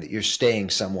time that you're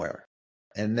staying somewhere?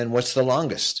 And then what's the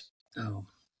longest? Oh,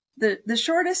 The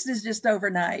shortest is just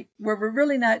overnight, where we're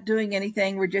really not doing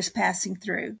anything. We're just passing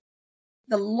through.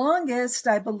 The longest,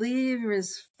 I believe,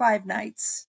 is 5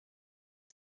 nights.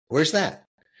 Where's that?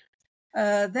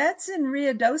 That's in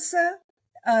Ruidoso,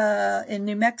 in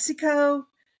New Mexico.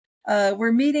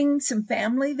 We're meeting some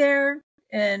family there,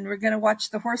 and we're going to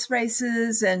watch the horse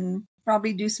races and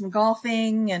probably do some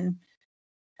golfing. And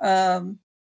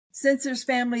since there's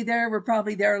family there, we're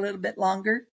probably there a little bit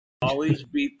longer. Always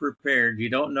be prepared.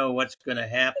 You don't know what's going to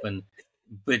happen,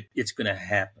 but it's going to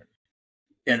happen.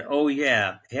 And oh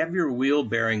yeah, have your wheel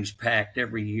bearings packed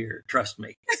every year. Trust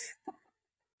me.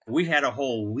 We had a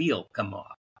whole wheel come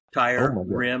off, tire,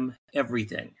 rim,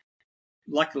 everything.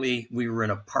 Luckily, we were in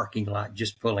a parking lot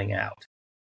just pulling out.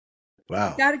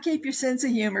 Wow. Got to keep your sense of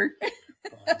humor.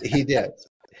 He did.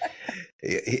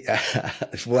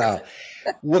 Wow.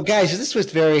 Well, guys, this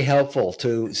was very helpful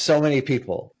to so many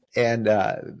people. And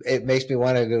it makes me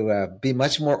want to be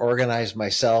much more organized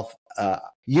myself.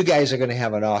 You guys are going to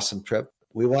have an awesome trip.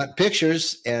 We want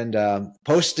pictures and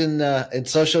post in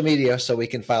social media so we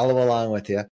can follow along with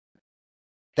you.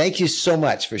 Thank you so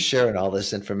much for sharing all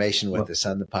this information with us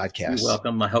on the podcast. You're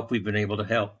welcome. I hope we've been able to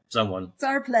help someone. It's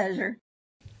our pleasure.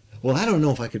 Well, I don't know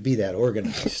if I could be that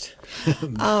organized,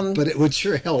 but it would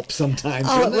sure help sometimes.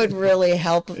 Oh, it would really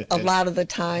help a lot of the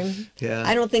time. Yeah.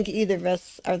 I don't think either of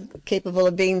us are capable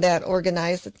of being that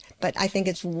organized, but I think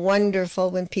it's wonderful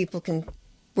when people can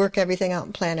work everything out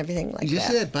and plan everything like that. You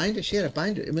see that binder? She had a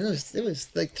binder. I mean, it was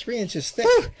like 3 inches thick.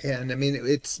 And I mean,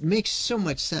 it makes so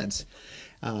much sense.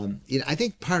 I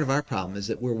think part of our problem is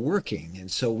that we're working, and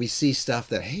so we see stuff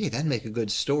that, hey, that'd make a good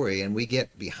story, and we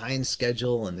get behind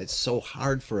schedule, and it's so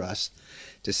hard for us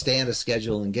to stay on a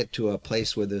schedule and get to a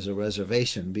place where there's a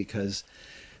reservation, because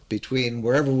between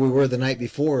wherever we were the night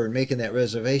before and making that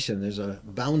reservation, there's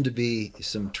bound to be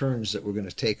some turns that we're going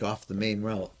to take off the main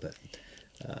route.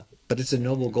 But it's a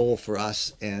noble goal for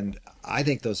us, and I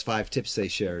think those 5 tips they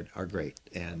shared are great,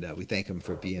 and we thank them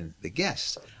for being the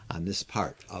guests on this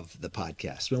part of the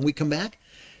podcast. When we come back,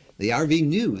 the RV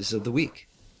news of the week.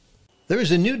 There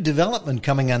is a new development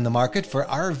coming on the market for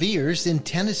RVers in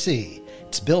Tennessee.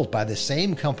 It's built by the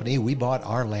same company we bought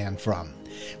our land from.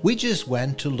 We just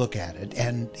went to look at it,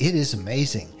 and it is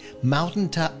amazing.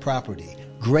 Mountaintop property,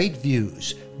 great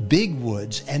views, big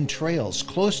woods and trails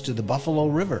close to the Buffalo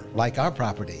River, like our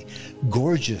property.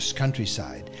 Gorgeous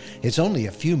countryside. It's only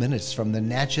a few minutes from the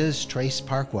Natchez Trace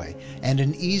Parkway and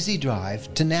an easy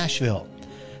drive to Nashville.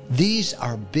 These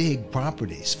are big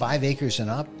properties, 5 acres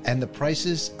and up, and the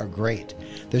prices are great.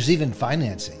 There's even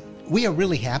financing. We are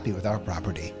really happy with our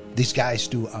property. These guys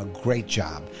do a great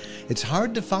job. It's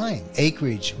hard to find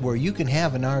acreage where you can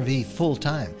have an RV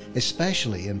full-time,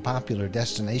 especially in popular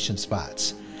destination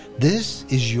spots. This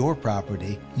is your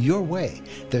property, your way.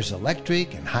 There's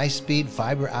electric and high-speed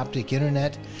fiber optic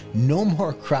internet. No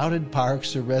more crowded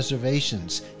parks or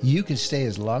reservations. You can stay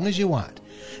as long as you want.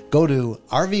 Go to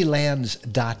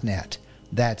rvlands.net.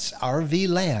 That's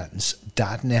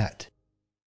rvlands.net.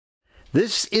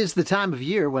 This is the time of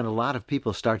year when a lot of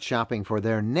people start shopping for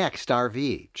their next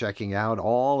RV, checking out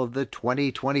all of the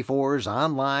 2024s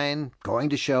online, going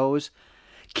to shows.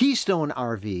 Keystone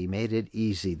RV made it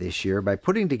easy this year by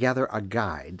putting together a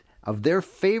guide of their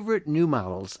favorite new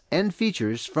models and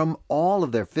features from all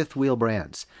of their fifth wheel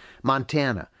brands: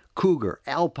 Montana, Cougar,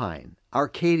 Alpine,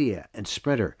 Arcadia, and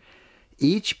Sprinter.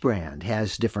 Each brand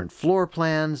has different floor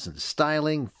plans and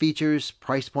styling, features,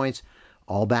 price points,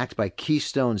 all backed by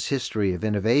Keystone's history of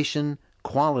innovation,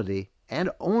 quality, and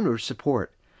owner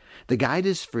support. The guide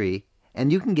is free,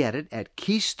 and you can get it at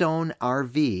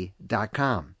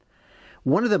KeystoneRV.com.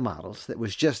 One of the models that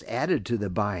was just added to the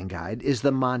buying guide is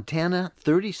the Montana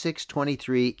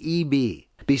 3623 EB.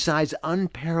 Besides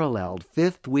unparalleled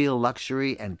fifth-wheel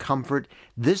luxury and comfort,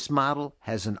 this model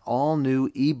has an all-new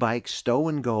e-bike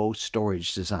stow-and-go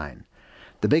storage design.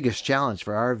 The biggest challenge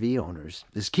for RV owners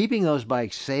is keeping those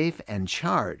bikes safe and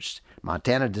charged.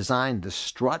 Montana designed the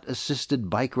strut-assisted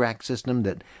bike rack system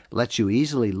that lets you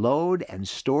easily load and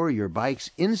store your bikes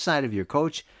inside of your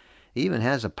coach. It even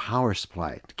has a power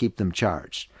supply to keep them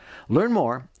charged. Learn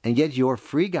more and get your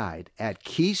free guide at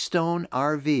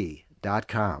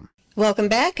KeystoneRV.com. Welcome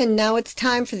back, and now it's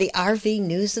time for the RV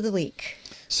News of the Week.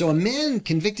 So a man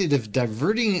convicted of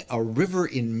diverting a river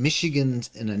in Michigan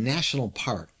in a national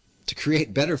park to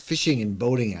create better fishing and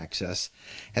boating access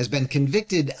has been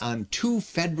convicted on 2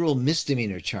 federal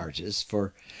misdemeanor charges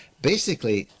for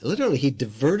literally he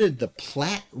diverted the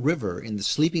Platte River in the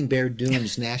Sleeping Bear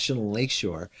Dunes National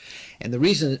Lakeshore, and the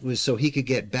reason was so he could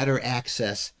get better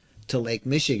access to Lake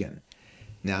Michigan.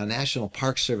 Now, a National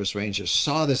Park Service ranger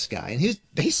saw this guy, and he was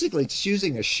basically just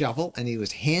using a shovel, and he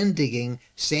was hand digging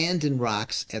sand and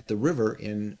rocks at the river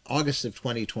in August of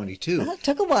 2022. Well, it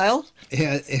took a while.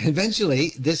 And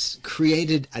eventually, this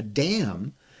created a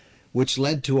dam, which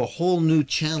led to a whole new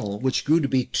channel, which grew to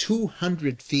be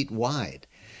 200 feet wide.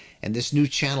 And this new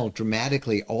channel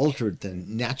dramatically altered the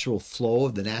natural flow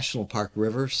of the National Park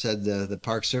River, said the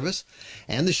Park Service,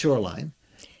 and the shoreline.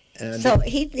 And So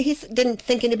he didn't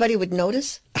think anybody would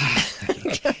notice?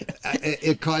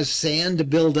 it caused sand to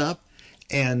build up,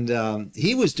 and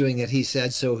he was doing it, he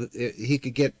said, so he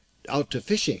could get out to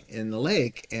fishing in the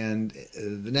lake. And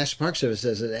the National Park Service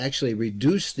says it actually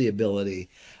reduced the ability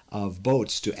of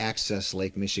boats to access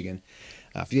Lake Michigan.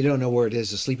 If you don't know where it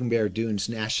is, the Sleeping Bear Dunes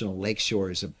National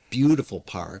Lakeshore is a beautiful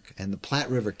park, and the Platte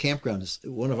River Campground is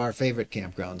one of our favorite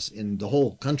campgrounds in the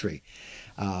whole country.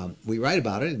 We write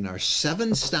about it in our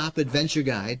 7-stop adventure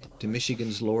guide to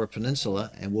Michigan's Lower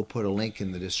Peninsula, and we'll put a link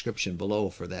in the description below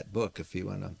for that book if you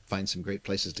want to find some great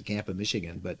places to camp in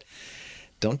Michigan. But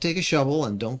don't take a shovel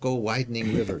and don't go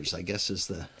widening rivers, I guess is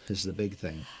the big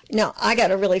thing. Now, I got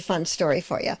a really fun story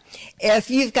for you. If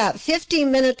you've got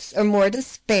 15 minutes or more to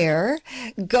spare,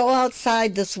 go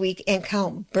outside this week and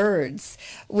count birds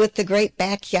with the Great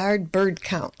Backyard Bird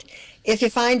Count. If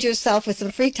you find yourself with some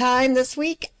free time this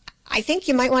week, I think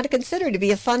you might want to consider it to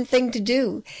be a fun thing to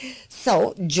do.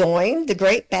 So join the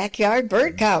Great Backyard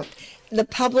Bird Count. The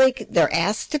public, they're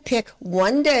asked to pick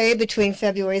one day between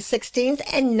February 16th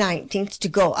and 19th to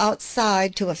go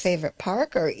outside to a favorite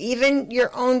park or even your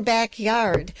own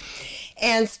backyard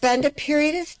and spend a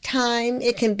period of time.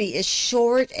 It can be as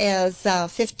short as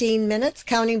 15 minutes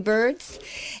counting birds,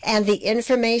 and the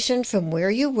information from where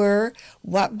you were,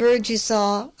 what birds you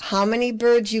saw, how many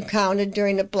birds you counted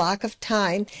during a block of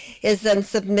time is then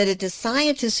submitted to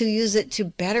scientists who use it to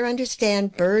better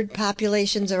understand bird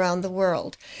populations around the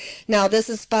world. Now, this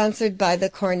is sponsored by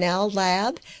the Cornell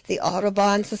Lab, the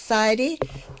Audubon Society,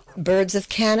 Birds of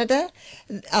Canada.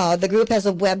 The group has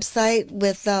a website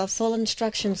with full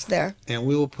instructions there. And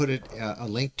we will put a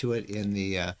link to it in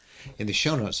the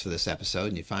show notes for this episode.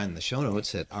 And you find the show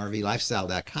notes at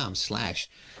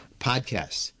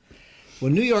rvlifestyle.com/podcasts.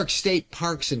 Well, New York State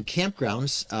Parks and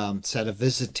Campgrounds set a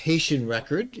visitation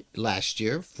record last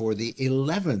year for the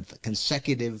 11th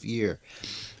consecutive year.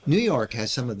 New York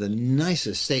has some of the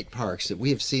nicest state parks that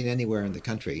we have seen anywhere in the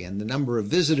country, and the number of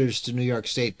visitors to New York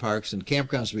State parks and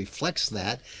campgrounds reflects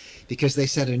that because they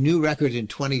set a new record in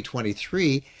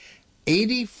 2023,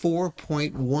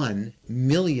 84.1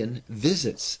 million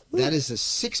visits. That is a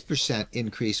 6%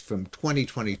 increase from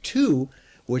 2022,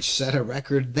 which set a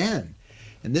record then.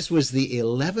 And this was the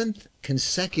 11th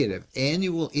consecutive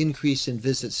annual increase in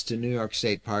visits to New York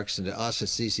State parks, and to us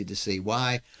it's easy to see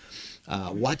why.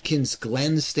 Watkins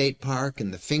Glen State Park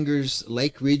in the Fingers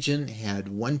Lake region had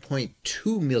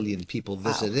 1.2 million people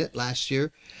visit it last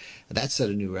year. That set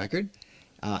a new record.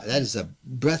 That is a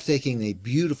breathtakingly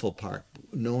beautiful park,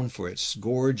 known for its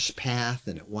gorge path,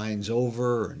 and it winds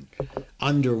over and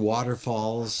under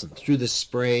waterfalls and through the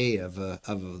spray of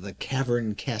the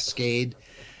Cavern Cascade.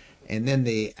 And then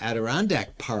the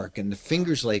Adirondack Park in the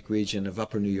Fingers Lake region of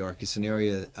Upper New York is an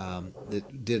area that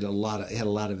had a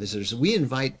lot of visitors. We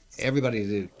invite everybody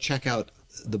to check out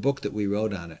the book that we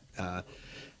wrote on it.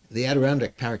 The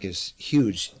Adirondack Park is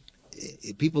huge.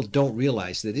 People don't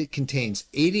realize that it contains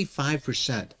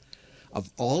 85%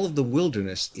 of all of the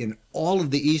wilderness in all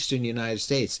of the eastern United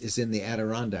States is in the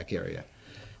Adirondack area.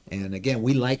 And again,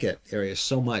 we like that area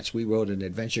so much. We wrote an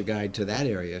adventure guide to that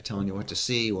area telling you what to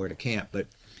see, where to camp. But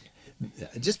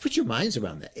just put your minds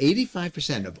around that.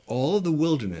 85% of all of the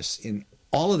wilderness in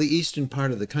all of the eastern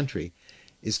part of the country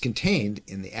is contained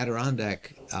in the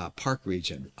Adirondack Park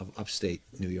region of upstate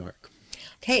New York.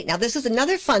 Okay, now this is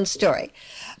another fun story.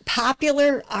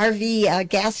 Popular RV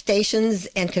gas stations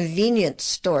and convenience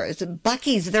stores,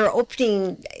 Buc-ee's, they're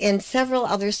opening in several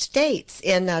other states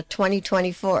in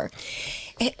 2024.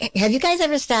 Have you guys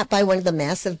ever stopped by one of the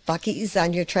massive Buc-ee's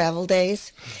on your travel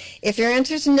days? If your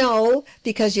answer is no,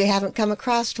 because you haven't come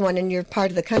across one in your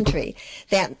part of the country,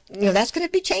 that's going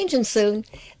to be changing soon.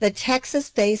 The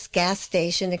Texas-based gas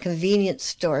station and convenience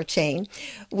store chain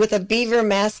with a beaver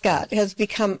mascot has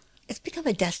become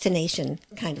a destination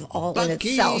kind of all in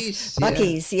itself.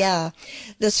 Buc-ee's, yeah.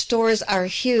 The stores are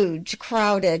huge,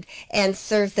 crowded, and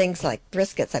serve things like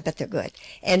briskets. I bet they're good.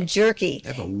 And jerky.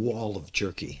 They have a wall of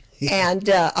jerky. And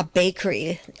a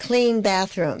bakery, clean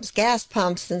bathrooms, gas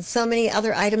pumps, and so many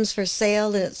other items for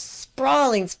sale in its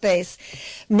sprawling space.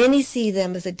 Many see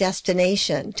them as a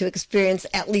destination to experience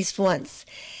at least once.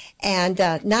 And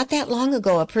not that long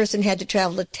ago, a person had to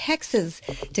travel to Texas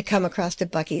to come across to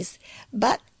Buc-ee's.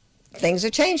 But things are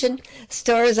changing.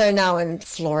 Stores are now in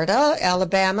Florida,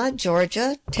 Alabama,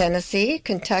 Georgia, Tennessee,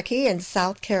 Kentucky, and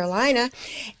South Carolina.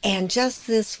 And just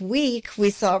this week, we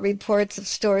saw reports of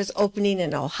stores opening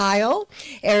in Ohio,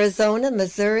 Arizona,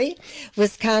 Missouri,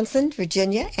 Wisconsin,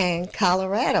 Virginia, and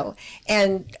Colorado.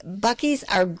 And Buc-ee's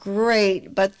are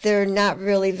great, but they're not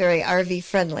really very RV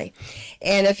friendly.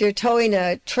 And if you're towing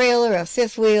a trailer, a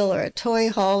fifth wheel, or a toy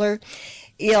hauler,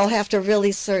 you'll have to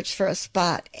really search for a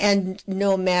spot. And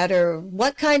no matter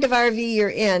what kind of RV you're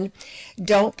in,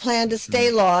 don't plan to stay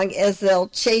long, as they'll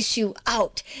chase you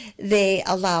out. They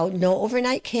allow no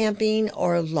overnight camping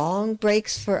or long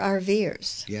breaks for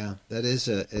RVers. Yeah,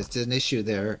 it's an issue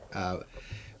there.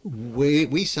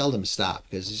 We seldom stop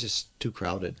because it's just too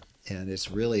crowded. And it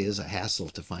really is a hassle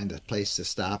to find a place to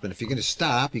stop. And if you're going to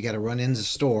stop, you got to run in the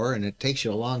store, and it takes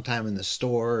you a long time in the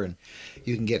store, and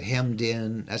you can get hemmed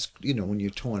in. That's when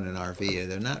you're towing an RV,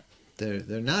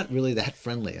 they're not really that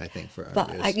friendly, I think, for RVs.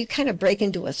 But you kind of break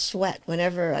into a sweat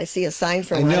whenever I see a sign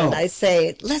for I one, know. and I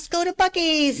say, "Let's go to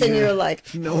Buc-ee's," and you're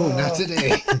like, "No, not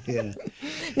today." Yeah.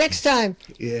 Next time.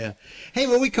 Yeah. Hey,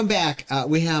 when we come back,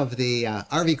 we have the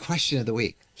RV question of the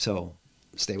week. So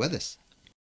stay with us.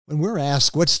 When we're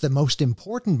asked what's the most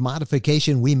important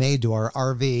modification we made to our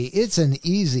RV, it's an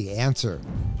easy answer.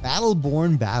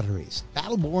 Battle-Born batteries.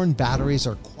 Battle-Born batteries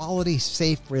are quality,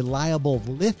 safe, reliable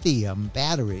lithium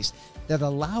batteries that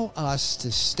allow us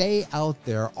to stay out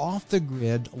there off the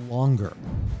grid longer.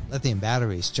 Lithium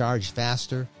batteries charge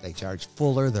faster, they charge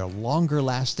fuller, they're longer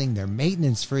lasting, they're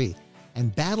maintenance free,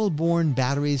 and Battle-Born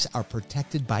batteries are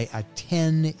protected by a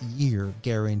 10-year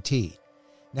guarantee.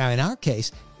 Now, in our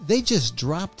case, they just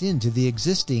dropped into the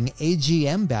existing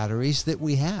AGM batteries that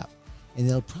we have, and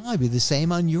they'll probably be the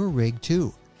same on your rig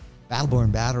too.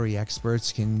 Battle-Born battery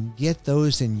experts can get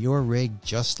those in your rig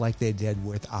just like they did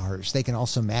with ours. They can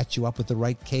also match you up with the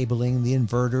right cabling, the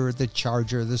inverter, the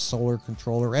charger, the solar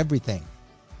controller, everything.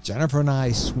 Jennifer and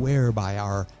I swear by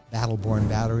our Battle-Born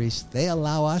batteries. They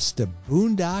allow us to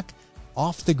boondock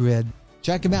off the grid.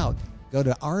 Check them out. Go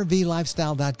to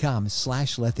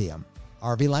rvlifestyle.com/lithium.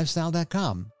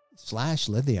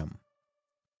 rvlifestyle.com/lithium.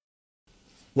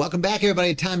 Welcome back,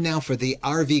 everybody. Time now for the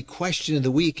RV question of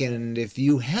the week. And if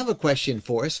you have a question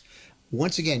for us,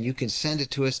 once again, you can send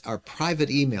it to us. Our private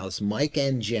emails, Mike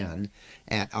and Jen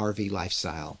at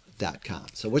rvlifestyle.com.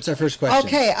 So what's our first question?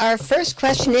 Okay, our first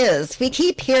question is, we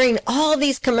keep hearing all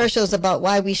these commercials about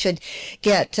why we should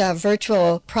get a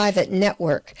virtual private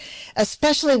network,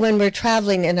 especially when we're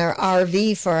traveling in our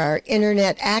RV for our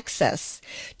internet access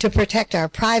to protect our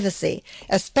privacy,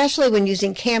 especially when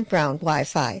using campground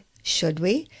Wi-Fi. Should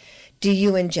we? Do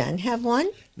you and Jen have one?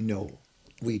 No,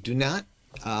 we do not.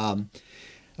 A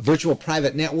virtual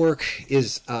private network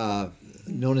is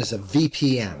known as a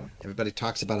VPN. Everybody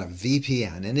talks about a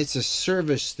VPN, and it's a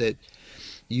service that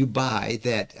you buy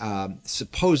that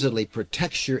supposedly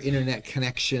protects your internet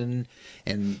connection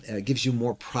and gives you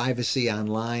more privacy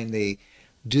online. They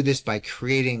do this by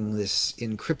creating this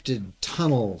encrypted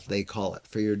tunnel, they call it,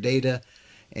 for your data.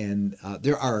 And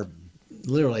there are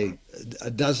literally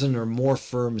a dozen or more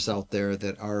firms out there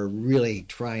that are really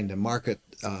trying to market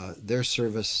their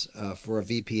service for a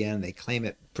VPN. They claim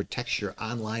it protects your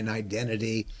online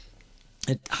identity.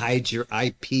 It hides your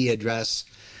IP address,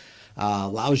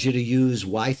 allows you to use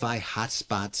Wi-Fi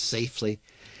hotspots safely.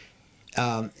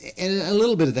 And a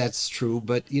little bit of that's true,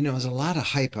 but there's a lot of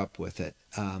hype up with it.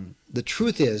 The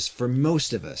truth is, for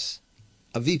most of us,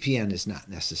 a VPN is not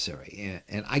necessary.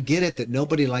 And I get it that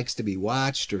nobody likes to be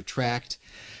watched or tracked.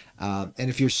 And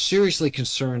if you're seriously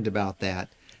concerned about that,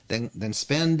 then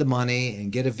spend the money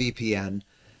and get a VPN.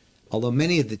 Although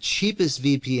many of the cheapest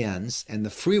VPNs and the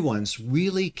free ones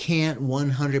really can't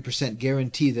 100%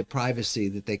 guarantee the privacy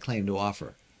that they claim to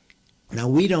offer. Now,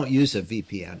 we don't use a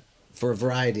VPN for a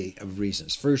variety of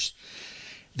reasons. First,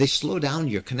 they slow down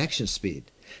your connection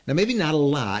speed. Now, maybe not a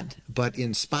lot, but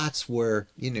in spots where,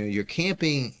 you're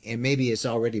camping and maybe it's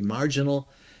already marginal,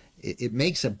 it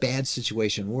makes a bad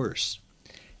situation worse.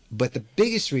 But the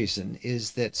biggest reason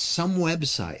is that some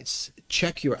websites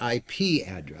check your IP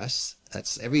address.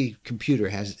 That's every computer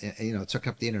has, it's hooked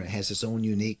up to the internet, has its own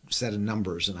unique set of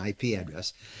numbers and IP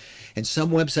address. And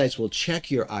some websites will check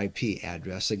your IP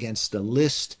address against a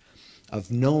list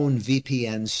of known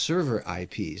VPN server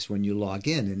IPs when you log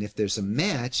in. And if there's a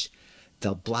match,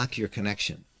 they'll block your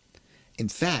connection. In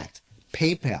fact,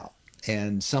 PayPal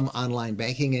and some online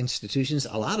banking institutions,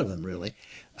 a lot of them really,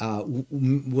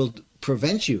 will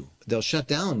prevent you. They'll shut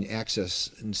down access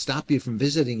and stop you from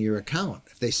visiting your account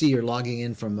if they see you're logging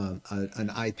in from an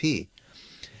IP,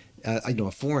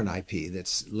 a foreign IP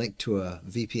that's linked to a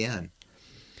VPN.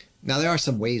 Now, there are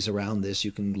some ways around this.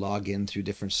 You can log in through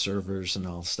different servers and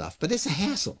all stuff, but it's a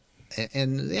hassle.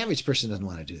 And the average person doesn't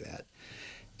want to do that.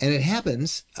 And it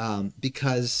happens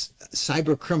because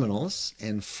cyber criminals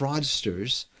and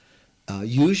fraudsters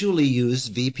usually use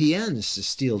VPNs to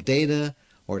steal data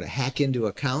or to hack into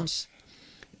accounts.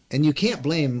 And you can't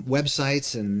blame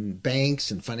websites and banks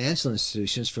and financial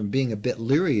institutions from being a bit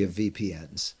leery of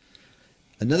VPNs.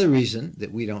 Another reason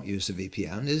that we don't use a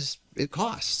VPN is it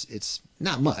costs. It's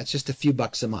not much, just a few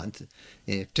bucks a month,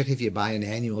 particularly if you buy an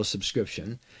annual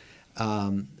subscription.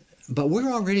 But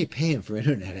we're already paying for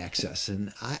internet access,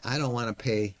 and I don't want to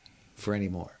pay for any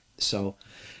more. So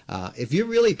if you're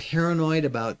really paranoid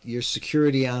about your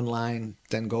security online,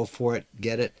 then go for it,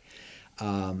 get it.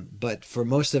 But for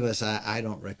most of us, I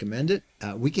don't recommend it.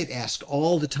 We get asked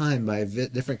all the time by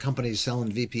different companies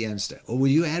selling VPNs. Oh, will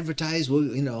you advertise?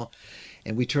 Well,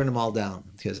 and we turn them all down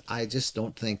because I just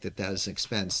don't think that is an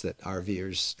expense that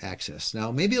RVers access.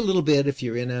 Now, maybe a little bit if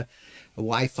you're in a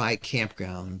Wi-Fi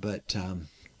campground, but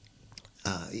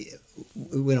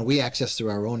we access through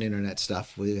our own internet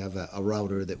stuff. We have a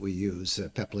router that we use, a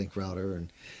Peplink router,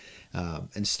 and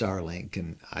Starlink,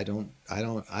 and I don't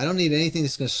need anything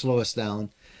that's going to slow us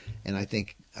down, and I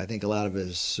think a lot of it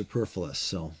is superfluous.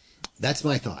 So that's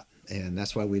my thought, and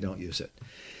that's why we don't use it.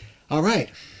 All right,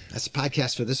 that's the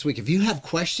podcast for this week. If you have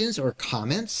questions or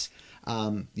comments,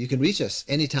 you can reach us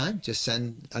anytime. Just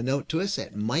send a note to us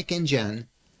at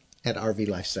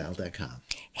mikeandjen@rvlifestyle.com.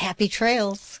 Happy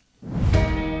trails.